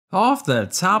Off the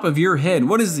top of your head,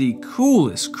 what is the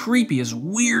coolest, creepiest,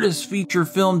 weirdest feature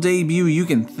film debut you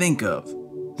can think of?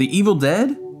 The Evil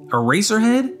Dead?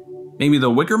 Eraserhead? Maybe The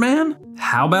Wicker Man?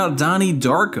 How about Donnie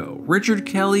Darko, Richard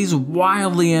Kelly's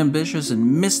wildly ambitious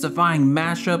and mystifying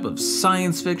mashup of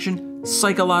science fiction,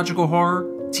 psychological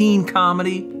horror, teen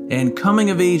comedy, and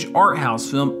coming-of-age art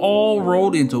house film all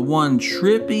rolled into one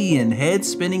trippy and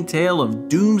head-spinning tale of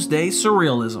doomsday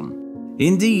surrealism.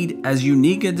 Indeed, as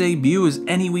unique a debut as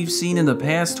any we've seen in the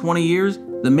past 20 years,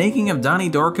 the making of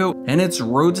Donnie Darko and its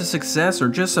road to success are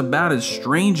just about as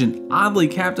strange and oddly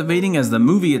captivating as the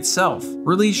movie itself.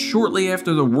 Released shortly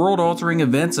after the world-altering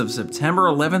events of September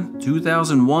 11,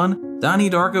 2001, Donnie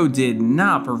Darko did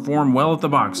not perform well at the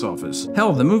box office.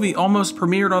 Hell, the movie almost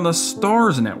premiered on the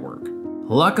Starz network.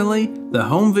 Luckily, the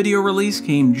home video release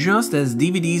came just as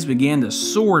DVDs began to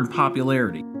soar in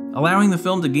popularity, allowing the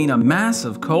film to gain a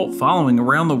massive cult following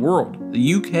around the world,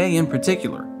 the UK in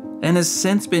particular, and has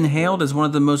since been hailed as one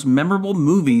of the most memorable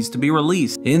movies to be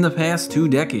released in the past 2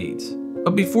 decades.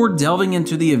 But before delving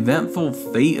into the eventful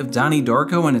fate of Donnie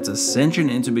Darko and its ascension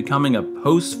into becoming a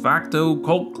post-facto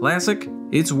cult classic,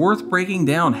 it's worth breaking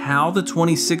down how the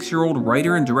 26-year-old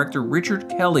writer and director Richard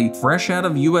Kely, fresh out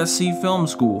of USC Film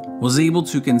School, was able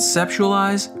to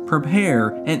conceptualize,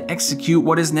 prepare, and execute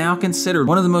what is now considered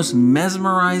one of the most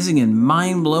mesmerizing and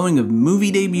mind-blowing of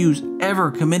movie debuts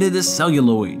ever committed to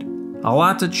celluloid. A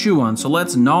lot to chew on, so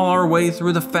let's gnaw our way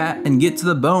through the fat and get to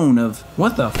the bone of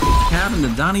what the f happened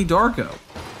to Donnie Darko.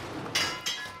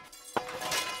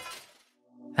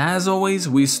 As always,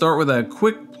 we start with a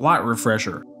quick plot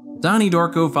refresher. Donnie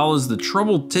Darko follows the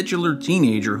troubled titular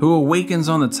teenager who awakens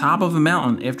on the top of a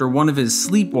mountain after one of his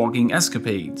sleepwalking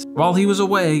escapades. While he was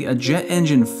away, a jet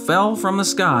engine fell from the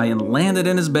sky and landed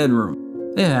in his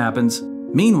bedroom. It happens.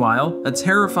 Meanwhile, a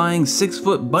terrifying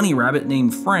 6-foot bunny rabbit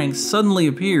named Frank suddenly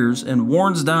appears and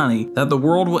warns Donnie that the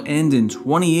world will end in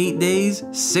 28 days,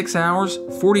 6 hours,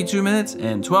 42 minutes,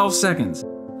 and 12 seconds,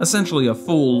 essentially a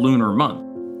full lunar month.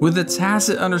 With the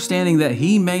tacit understanding that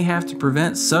he may have to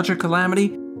prevent such a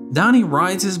calamity, Donnie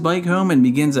rides his bike home and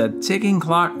begins a ticking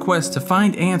clock quest to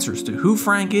find answers to who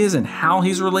Frank is and how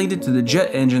he's related to the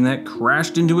jet engine that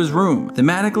crashed into his room.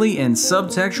 Thematically and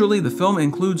subtextually, the film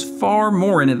includes far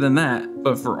more in it than that,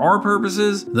 but for our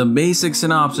purposes, the basic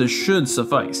synopsis should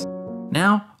suffice.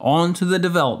 Now, on to the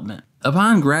development.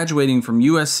 Upon graduating from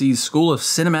USC's School of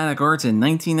Cinematic Arts in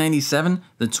 1997,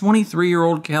 the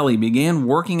 23-year-old Kely began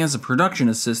working as a production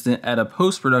assistant at a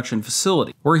post-production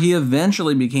facility, where he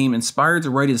eventually became inspired to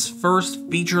write his first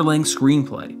feature-length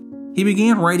screenplay. He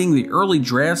began writing the early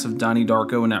drafts of Donnie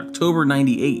Darko in October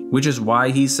 '98, which is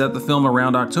why he set the film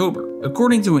around October.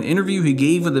 According to an interview he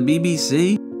gave with the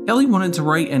BBC, Kely wanted to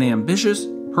write an ambitious,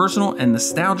 personal, and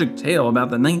nostalgic tale about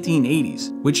the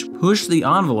 1980s, which pushed the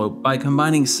envelope by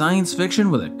combining science fiction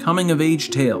with a coming-of-age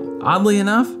tale. Oddly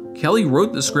enough, Kely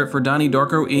wrote the script for Donnie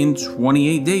Darko in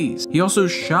 28 days. He also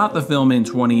shot the film in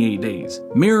 28 days,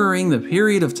 mirroring the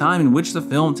period of time in which the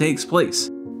film takes place.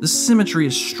 The symmetry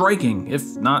is striking,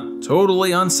 if not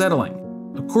totally unsettling.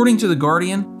 According to The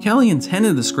Guardian, Kely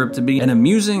intended the script to be an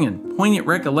amusing and poignant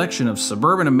recollection of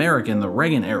suburban America in the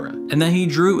Reagan era, and that he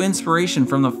drew inspiration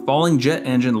from the falling jet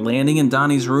engine landing in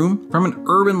Donnie's room from an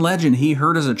urban legend he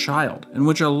heard as a child, in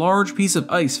which a large piece of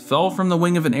ice fell from the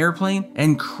wing of an airplane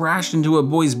and crashed into a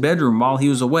boy's bedroom while he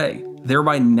was away,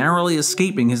 thereby narrowly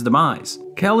escaping his demise.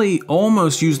 Kely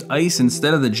almost used ice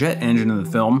instead of the jet engine in the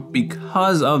film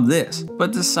because of this,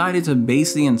 but decided to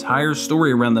base the entire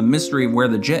story around the mystery of where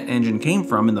the jet engine came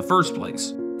from in the first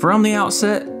place. From the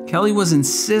outset, Kely was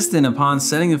insistent upon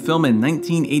setting the film in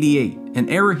 1988, an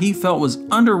era he felt was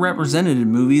underrepresented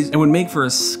in movies and would make for a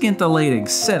scintillating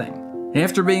setting.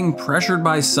 After being pressured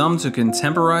by some to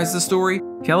contemporize the story,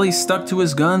 Kely stuck to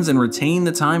his guns and retained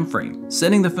the time frame,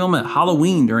 setting the film at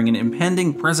Halloween during an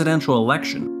impending presidential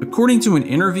election. According to an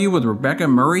interview with Rebecca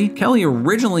Murray, Kely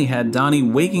originally had Donnie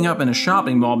waking up in a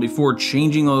shopping mall before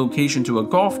changing the location to a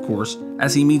golf course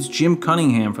as he meets Jim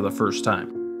Cunningham for the first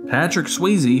time. Patrick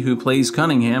Swayze, who plays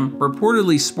Cunningham,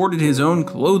 reportedly sported his own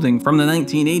clothing from the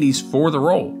 1980s for the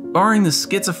role. Barring the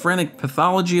schizophrenic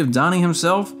pathology of Donnie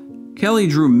himself, Kely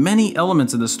drew many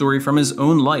elements of the story from his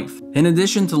own life. In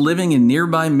addition to living in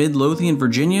nearby Midlothian,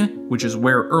 Virginia, which is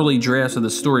where early drafts of the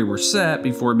story were set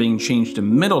before being changed to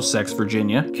Middlesex,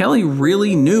 Virginia, Kely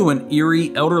really knew an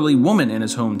eerie elderly woman in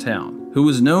his hometown, who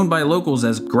was known by locals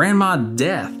as Grandma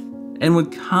Death, and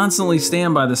would constantly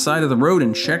stand by the side of the road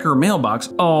and check her mailbox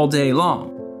all day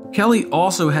long. Kely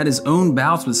also had his own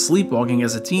bouts with sleepwalking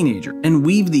as a teenager and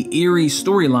weaved the eerie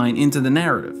storyline into the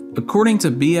narrative. According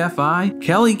to BFI,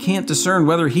 Kely can't discern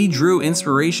whether he drew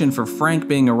inspiration for Frank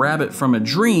being a rabbit from a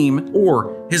dream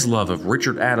or his love of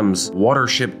Richard Adams'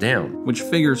 Watership Down, which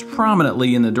figures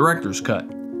prominently in the director's cut.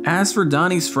 As for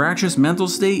Donnie's fractious mental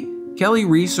state, Kely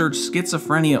researched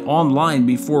schizophrenia online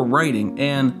before writing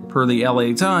and, per the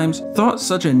LA Times, thought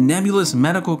such a nebulous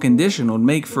medical condition would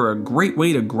make for a great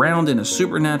way to ground in a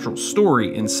supernatural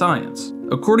story in science.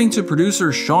 According to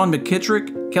producer Sean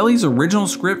McKittrick, Kely's original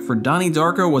script for Donnie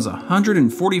Darko was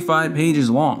 145 pages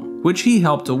long, which he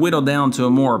helped to whittle down to a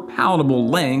more palatable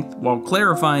length while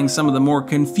clarifying some of the more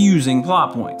confusing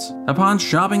plot points. Upon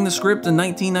shopping the script in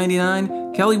 1999,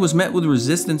 Kely was met with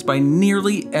resistance by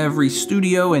nearly every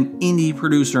studio and indie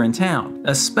producer in town,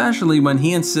 especially when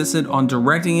he insisted on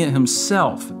directing it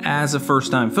himself as a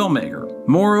first-time filmmaker.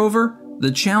 Moreover,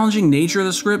 the challenging nature of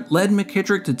the script led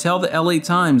McKittrick to tell the LA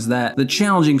Times that the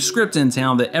challenging script in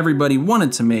town that everybody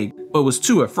wanted to make but was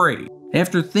too afraid.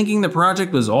 After thinking the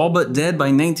project was all but dead by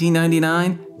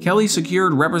 1999, Kely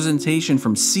secured representation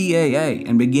from CAA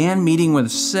and began meeting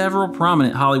with several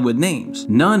prominent Hollywood names,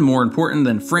 none more important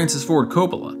than Francis Ford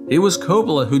Coppola. It was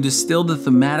Coppola who distilled the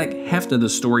thematic heft of the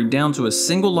story down to a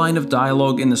single line of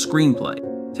dialogue in the screenplay,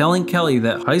 telling Kely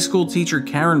that high school teacher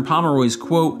Karen Pomeroy's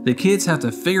quote, "The kids have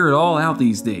to figure it all out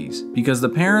these days, because the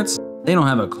parents, they don't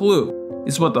have a clue,"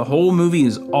 is what the whole movie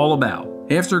is all about.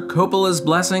 After Coppola's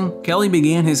blessing, Kely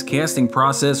began his casting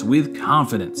process with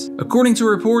confidence. According to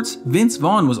reports, Vince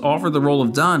Vaughn was offered the role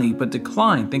of Donnie but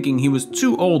declined, thinking he was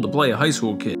too old to play a high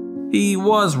school kid. He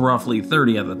was roughly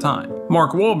 30 at the time.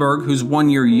 Mark Wahlberg, who's 1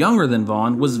 year younger than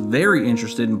Vaughn, was very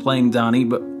interested in playing Donnie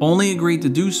but only agreed to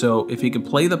do so if he could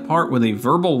play the part with a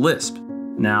verbal lisp.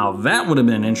 Now that would have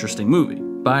been an interesting movie.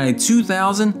 By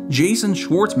 2000, Jason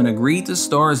Schwartzman agreed to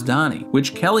star as Donnie,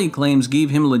 which Kely claims gave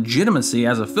him legitimacy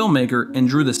as a filmmaker and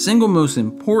drew the single most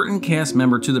important cast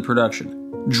member to the production,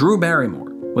 Drew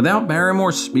Barrymore. Without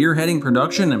Barrymore spearheading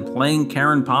production and playing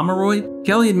Karen Pomeroy,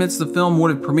 Kely admits the film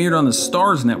would have premiered on the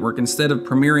Starz network instead of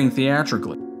premiering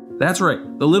theatrically. That's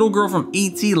right, the little girl from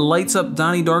E.T. lights up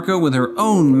Donnie Darko with her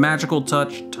own magical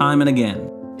touch time and again.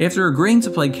 After agreeing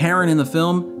to play Karen in the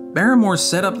film, Barrymore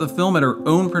set up the film at her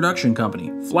own production company,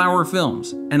 Flower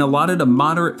Films, and allotted a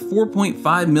moderate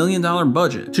 $4.5 million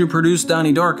budget to produce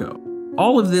Donnie Darko.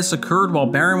 All of this occurred while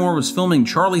Barrymore was filming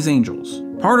Charlie's Angels.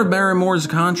 Part of Barrymore's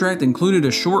contract included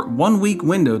a short 1-week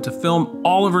window to film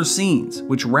all of her scenes,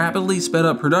 which rapidly sped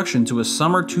up production to a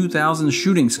summer 2000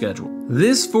 shooting schedule.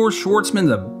 This forced Schwartzman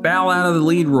to bow out of the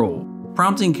lead role,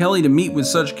 prompting Kely to meet with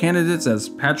such candidates as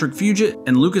Patrick Fugit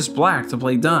and Lucas Black to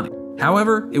play Donnie.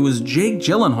 However, it was Jake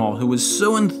Gyllenhaal who was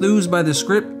so enthused by the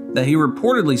script that he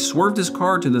reportedly swerved his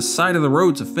car to the side of the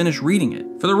road to finish reading it.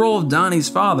 For the role of Donnie's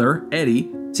father, Eddie,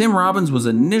 Tim Robbins was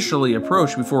initially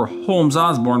approached before Holmes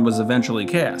Osborne was eventually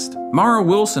cast. Mara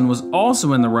Wilson was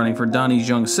also in the running for Donnie's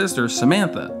young sister,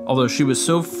 Samantha, although she was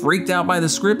so freaked out by the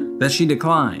script that she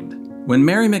declined. When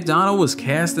Mary McDonnell was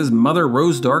cast as Mother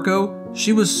Rose Darko,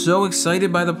 she was so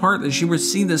excited by the part that she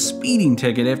received a speeding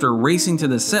ticket after racing to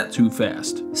the set too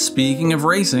fast. Speaking of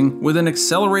racing, with an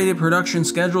accelerated production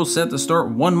schedule set to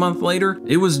start 1 month later,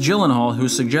 it was Gyllenhaal who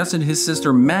suggested his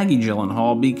sister Maggie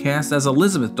Gyllenhaal be cast as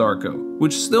Elizabeth Darko,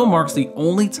 which still marks the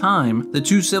only time the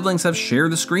two siblings have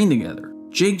shared the screen together.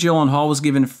 Jake Gyllenhaal was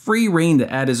given free rein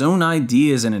to add his own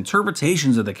ideas and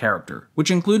interpretations of the character, which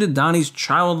included Donnie's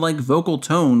childlike vocal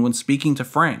tone when speaking to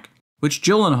Frank, which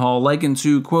Gyllenhaal likened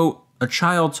to, quote, a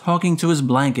child talking to his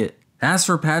blanket. As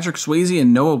for Patrick Swayze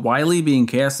and Noah Wyle being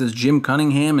cast as Jim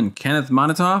Cunningham and Kenneth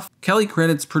Monatoff, Kely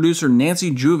credits producer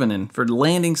Nancy Juvenin for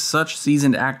landing such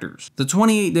seasoned actors. The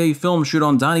 28-day film shoot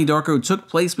on Donnie Darko took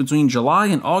place between July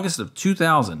and August of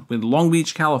 2000, with Long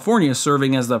Beach, California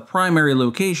serving as the primary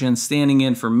location, standing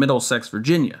in for Middlesex,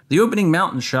 Virginia. The opening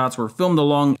mountain shots were filmed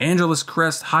along Angeles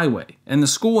Crest Highway, and the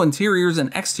school interiors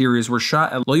and exteriors were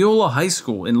shot at Loyola High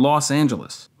School in Los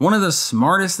Angeles. One of the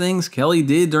smartest things Kely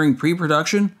did during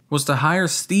pre-production was to hire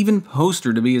Stephen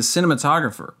Poster to be his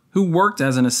cinematographer, who worked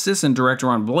as an assistant director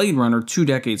on Blade Runner 2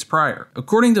 decades prior.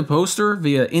 According to Poster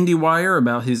via IndieWire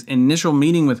about his initial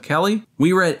meeting with Kely,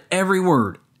 we read every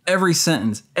word, every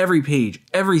sentence, every page,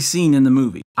 every scene in the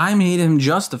movie. I made him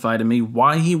justify to me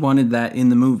why he wanted that in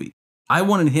the movie. I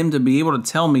wanted him to be able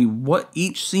to tell me what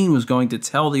each scene was going to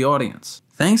tell the audience.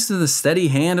 Thanks to the steady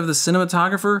hand of the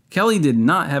cinematographer, Kely did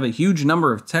not have a huge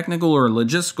number of technical or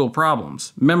logistical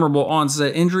problems, memorable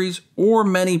on-set injuries, or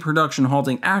many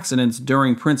production-halting accidents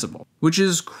during principal, which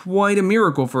is quite a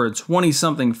miracle for a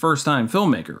 20-something first-time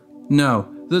filmmaker.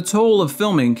 No, the toll of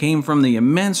filming came from the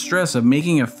immense stress of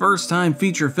making a first-time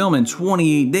feature film in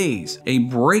 28 days, a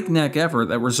breakneck effort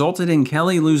that resulted in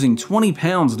Kely losing 20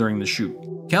 pounds during the shoot.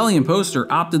 Kely and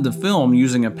Poster opted to film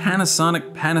using a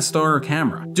Panasonic Panastar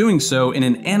camera. Doing so in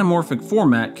an anamorphic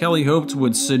format Kely hoped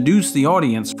would seduce the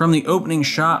audience from the opening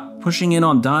shot pushing in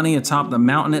on Donnie atop the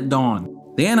mountain at dawn.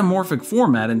 The anamorphic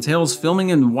format entails filming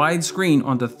in widescreen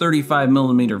onto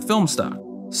 35mm film stock.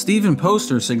 Stephen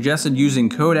Poster suggested using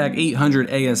Kodak 800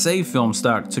 ASA film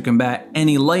stock to combat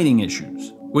any lighting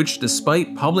issues, which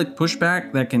despite public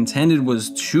pushback that contended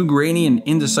was too grainy and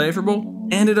indecipherable,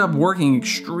 ended up working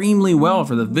extremely well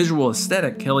for the visual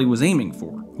aesthetic Kely was aiming for.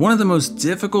 One of the most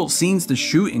difficult scenes to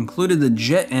shoot included the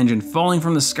jet engine falling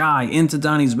from the sky into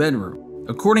Donnie's bedroom.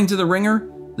 According to The Ringer,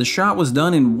 the shot was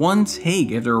done in one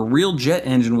take after a real jet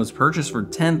engine was purchased for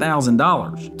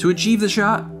 $10,000. To achieve the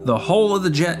shot, the hull of the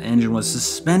jet engine was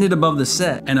suspended above the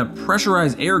set and a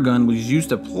pressurized air gun was used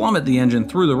to plummet the engine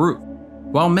through the roof.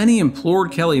 While many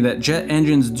implored Kely that jet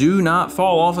engines do not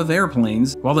fall off of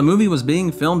airplanes, while the movie was being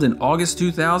filmed in August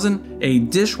 2000, a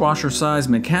dishwasher-sized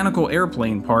mechanical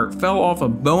airplane part fell off a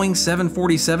Boeing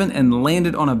 747 and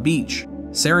landed on a beach.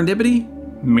 Serendipity?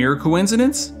 Mere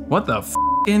coincidence? What the f***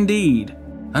 indeed.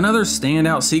 Another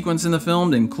standout sequence in the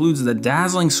film includes the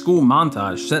dazzling school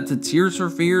montage set to Tears for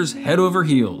Fears Head Over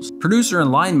Heels. Producer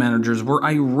and line managers were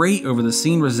irate over the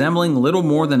scene resembling little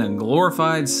more than a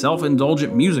glorified,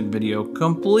 self-indulgent music video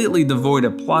completely devoid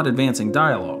of plot-advancing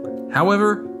dialogue.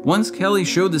 However, once Kely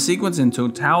showed the sequence in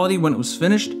totality when it was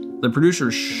finished, the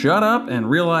producers shut up and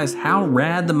realized how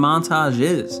rad the montage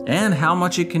is, and how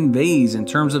much it conveys in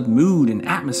terms of mood and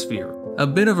atmosphere. A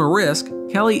bit of a risk,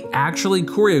 Kely actually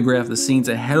choreographed the scenes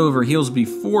at Head Over Heels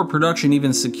before production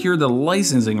even secured the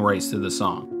licensing rights to the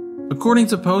song. According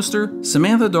to Poster,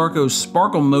 Samantha Darko's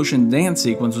sparkle motion dance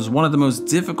sequence was one of the most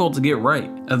difficult to get right,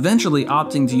 eventually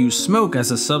opting to use smoke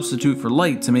as a substitute for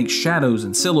light to make shadows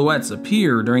and silhouettes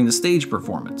appear during the stage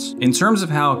performance. In terms of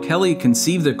how Kely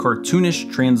conceived the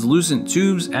cartoonish, translucent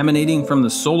tubes emanating from the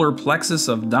solar plexus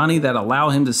of Donnie that allow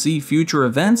him to see future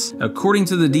events, according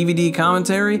to the DVD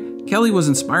commentary, Kely was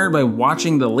inspired by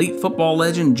watching the late football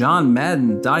legend John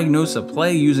Madden diagnose a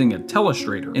play using a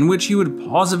telestrator, in which he would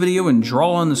pause a video and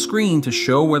draw on the screen to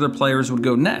show where the players would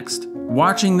go next.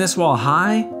 Watching this while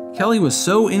high, Kely was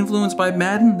so influenced by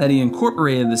Madden that he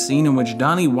incorporated the scene in which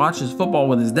Donnie watches football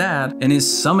with his dad and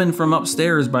is summoned from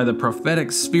upstairs by the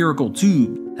prophetic spherical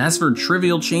tube. As for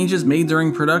trivial changes made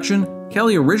during production,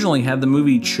 Kely originally had the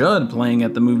movie Chud playing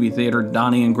at the movie theater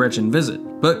Donnie and Gretchen visit,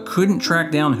 but couldn't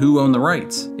track down who owned the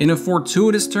rights. In a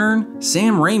fortuitous turn,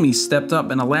 Sam Raimi stepped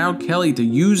up and allowed Kely to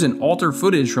use and alter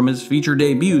footage from his feature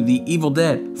debut, The Evil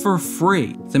Dead, for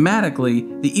free.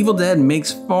 Thematically, The Evil Dead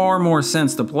makes far more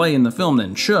sense to play in the film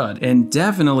than Chud, and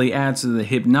definitely adds to the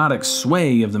hypnotic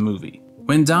sway of the movie.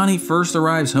 When Donnie first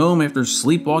arrives home after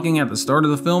sleepwalking at the start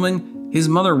of the filming, his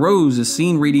mother Rose is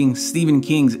seen reading Stephen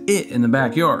King's It in the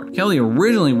backyard. Kely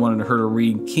originally wanted her to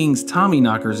read King's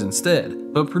Tommyknockers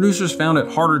instead, but producers found it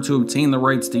harder to obtain the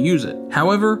rights to use it.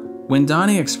 However, when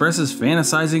Donnie expresses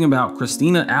fantasizing about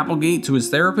Christina Applegate to his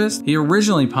therapist, he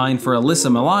originally pined for Alyssa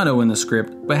Milano in the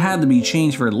script, but had to be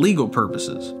changed for legal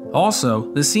purposes.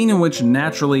 Also, the scene in which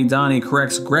naturally Donnie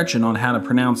corrects Gretchen on how to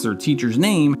pronounce their teacher's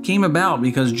name came about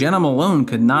because Jenna Malone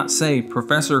could not say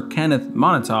Professor Kenneth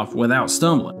Monatoff without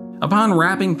stumbling. Upon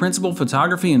wrapping principal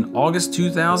photography in August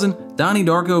 2000, Donnie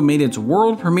Darko made its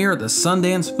world premiere at the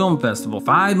Sundance Film Festival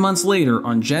 5 months later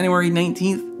on January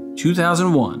 19th,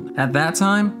 2001. At that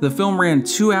time, the film ran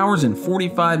 2 hours and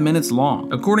 45 minutes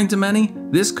long. According to many,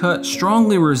 this cut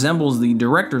strongly resembles the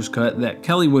director's cut that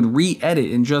Kely would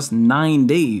re-edit in just 9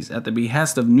 days at the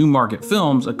behest of Newmarket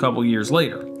Films a couple years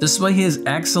later. Despite his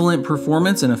excellent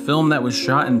performance in a film that was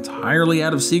shot entirely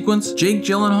out of sequence, Jake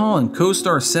Gyllenhaal and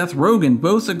co-star Seth Rogen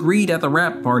both agreed at the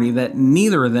wrap party that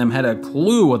neither of them had a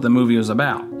clue what the movie was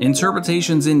about.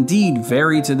 Interpretations indeed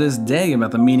vary to this day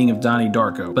about the meaning of Donnie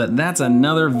Darko, but that's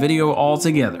another video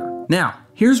altogether. Now,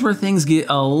 here's where things get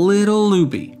a little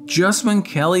loopy. Just when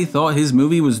Kely thought his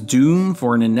movie was doomed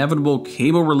for an inevitable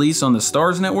cable release on the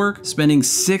Starz network, spending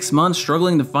 6 months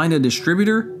struggling to find a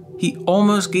distributor, he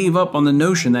almost gave up on the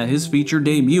notion that his feature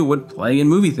debut would play in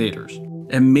movie theaters.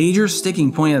 A major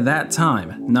sticking point at that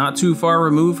time, not too far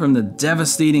removed from the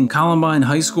devastating Columbine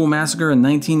High School massacre in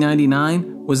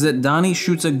 1999, was that Donnie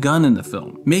shoots a gun in the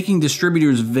film, making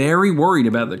distributors very worried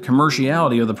about the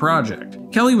commerciality of the project.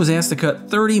 Kely was asked to cut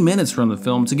 30 minutes from the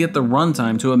film to get the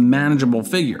runtime to a manageable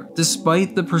figure.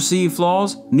 Despite the perceived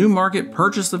flaws, Newmarket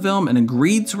purchased the film and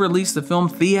agreed to release the film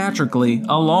theatrically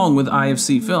along with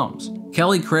IFC Films.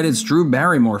 Kely credits Drew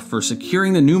Barrymore for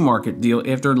securing the Newmarket deal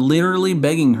after literally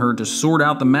begging her to sort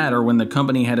out the matter when the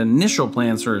company had initial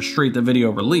plans for a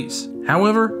straight-to-video release.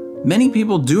 However, many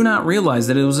people do not realize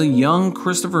that it was a young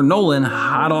Christopher Nolan,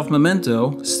 hot off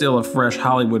Memento, still a fresh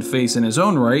Hollywood face in his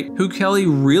own right, who Kely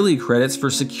really credits for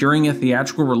securing a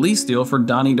theatrical release deal for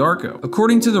Donnie Darko.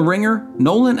 According to The Ringer,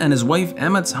 Nolan and his wife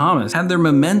Emma Thomas had their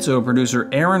Memento producer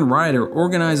Aaron Ryder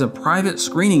organize a private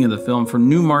screening of the film for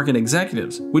Newmarket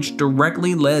executives, which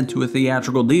directly led to a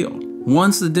theatrical deal.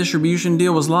 Once the distribution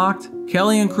deal was locked,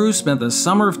 Kely and crew spent the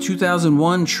summer of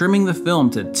 2001 trimming the film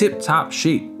to tip-top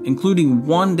shape, including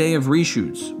 1 day of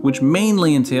reshoots, which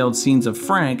mainly entailed scenes of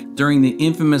Frank during the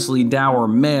infamously dour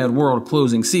Mad World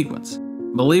closing sequence.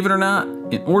 Believe it or not,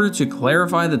 in order to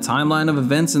clarify the timeline of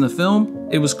events in the film,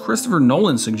 it was Christopher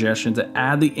Nolan's suggestion to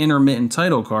add the intermittent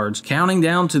title cards counting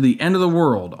down to the end of the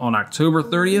world on October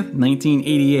 30th,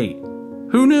 1988.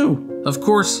 Who knew? Of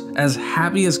course, as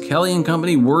happy as Kely and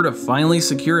company were to finally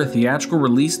secure a theatrical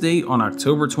release date on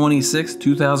October 26,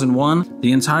 2001,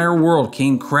 the entire world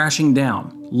came crashing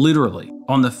down, literally,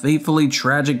 on the fatefully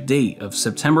tragic date of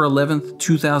September 11,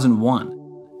 2001.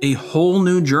 A whole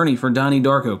new journey for Donnie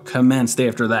Darko commenced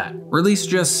after that. Released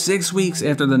just 6 weeks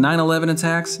after the 9/11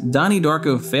 attacks, Donnie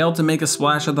Darko failed to make a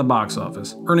splash at the box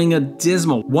office, earning a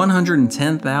dismal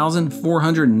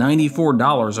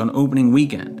 $110,494 on opening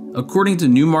weekend. According to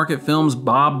Newmarket Films'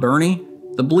 Bob Burney,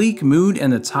 the bleak mood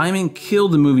and the timing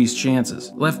killed the movie's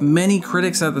chances, left many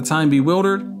critics at the time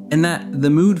bewildered, and that the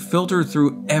mood filtered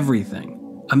through everything.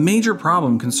 A major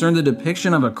problem concerned the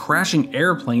depiction of a crashing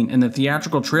airplane in the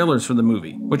theatrical trailers for the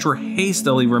movie, which were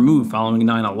hastily removed following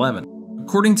 9/11.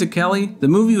 According to Kely, the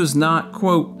movie was not,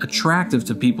 quote, attractive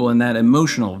to people in that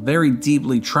emotional, very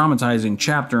deeply traumatizing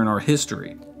chapter in our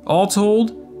history. All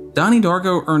told, Donnie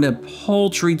Darko earned a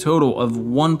paltry total of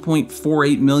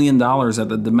 $1.48 million at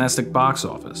the domestic box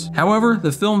office. However,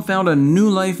 the film found a new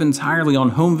life entirely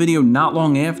on home video not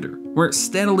long after, where it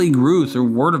steadily grew through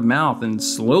word of mouth and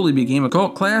slowly became a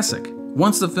cult classic.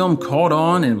 Once the film caught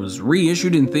on and was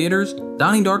reissued in theaters,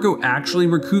 Donnie Darko actually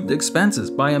recouped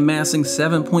expenses by amassing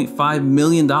 $7.5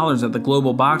 million at the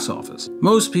global box office.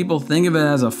 Most people think of it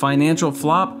as a financial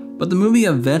flop, but the movie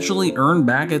eventually earned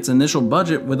back its initial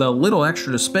budget with a little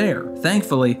extra to spare.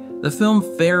 Thankfully, the film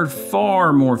fared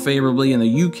far more favorably in the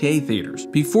UK theaters,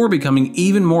 before becoming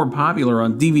even more popular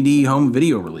on DVD home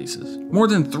video releases. More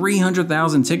than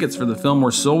 300,000 tickets for the film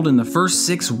were sold in the first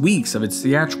 6 weeks of its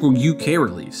theatrical UK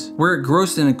release, where it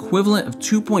grossed an equivalent of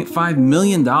 $2.5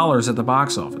 million at the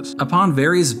box office. Upon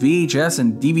various VHS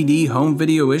and DVD home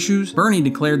video issues, Burney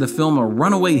declared the film a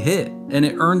runaway hit, and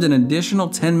it earned an additional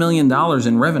 $10 million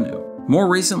in revenue. More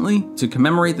recently, to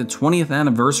commemorate the 20th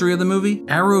anniversary of the movie,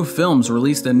 Arrow Films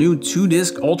released a new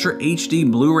 2-disc Ultra HD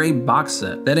Blu-ray box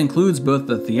set that includes both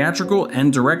the theatrical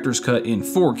and director's cut in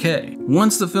 4K.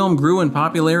 Once the film grew in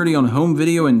popularity on home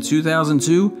video in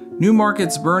 2002,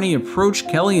 Newmarket's Burney approached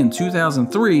Kely in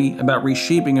 2003 about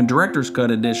reshaping a director's cut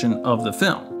edition of the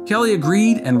film. Kely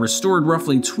agreed and restored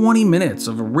roughly 20 minutes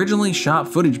of originally shot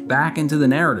footage back into the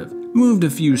narrative, moved a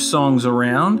few songs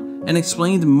around, and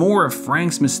explained more of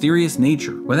Frank's mysterious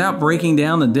nature, without breaking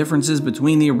down the differences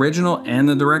between the original and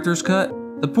the director's cut.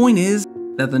 The point is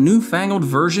that the newfangled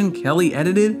version Kely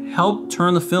edited helped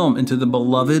turn the film into the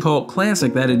beloved cult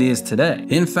classic that it is today.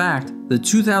 In fact, the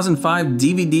 2005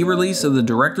 DVD release of the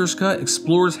director's cut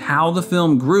explores how the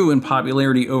film grew in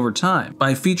popularity over time,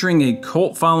 by featuring a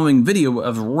cult-following video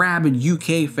of rabid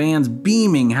UK fans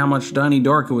beaming how much Donnie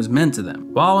Darko was meant to them.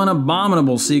 While an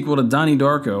abominable sequel to Donnie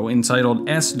Darko, entitled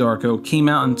S. Darko, came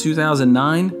out in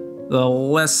 2009, the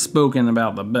less spoken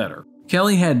about the better.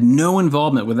 Kely had no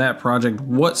involvement with that project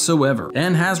whatsoever,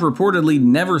 and has reportedly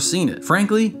never seen it.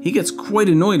 Frankly, he gets quite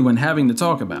annoyed when having to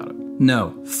talk about it.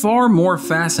 No, far more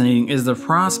fascinating is the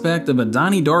prospect of a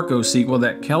Donnie Darko sequel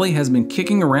that Kely has been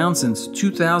kicking around since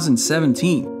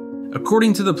 2017.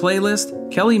 According to the playlist,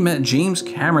 Kely met James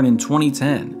Cameron in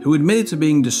 2010, who admitted to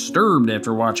being disturbed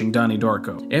after watching Donnie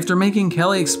Darko. After making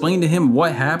Kely explain to him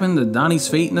what happened to Donnie's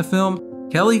fate in the film,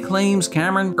 Kely claims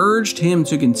Cameron urged him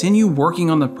to continue working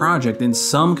on the project in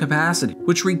some capacity,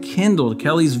 which rekindled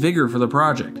Kely's vigor for the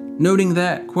project, noting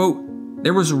that, quote,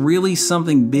 there was really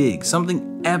something big,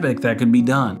 something epic that could be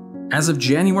done. As of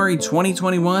January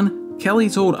 2021,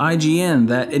 Kely told IGN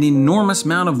that an enormous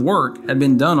amount of work had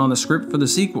been done on the script for the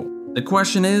sequel. The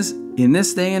question is, in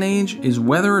this day and age, is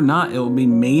whether or not it will be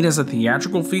made as a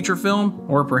theatrical feature film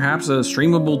or perhaps a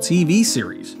streamable TV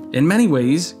series. In many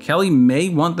ways, Kely may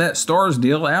want that Starz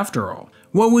deal after all.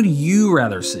 What would you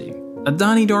rather see? A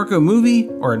Donnie Darko movie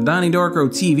or a Donnie Darko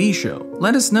TV show?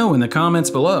 Let us know in the comments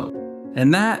below.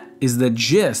 And that is the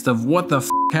gist of what the f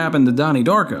happened to Donnie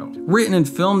Darko. Written and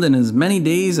filmed in as many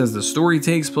days as the story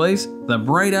takes place, the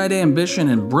bright-eyed ambition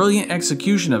and brilliant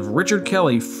execution of Richard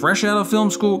Kely, fresh out of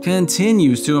film school,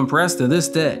 continues to impress to this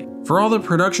day. For all the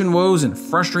production woes and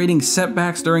frustrating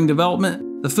setbacks during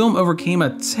development, the film overcame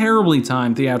a terribly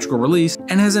timed theatrical release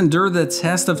and has endured the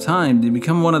test of time to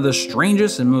become one of the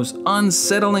strangest and most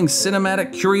unsettling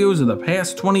cinematic curios of the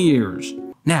past 20 years.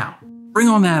 Now, bring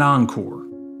on that encore.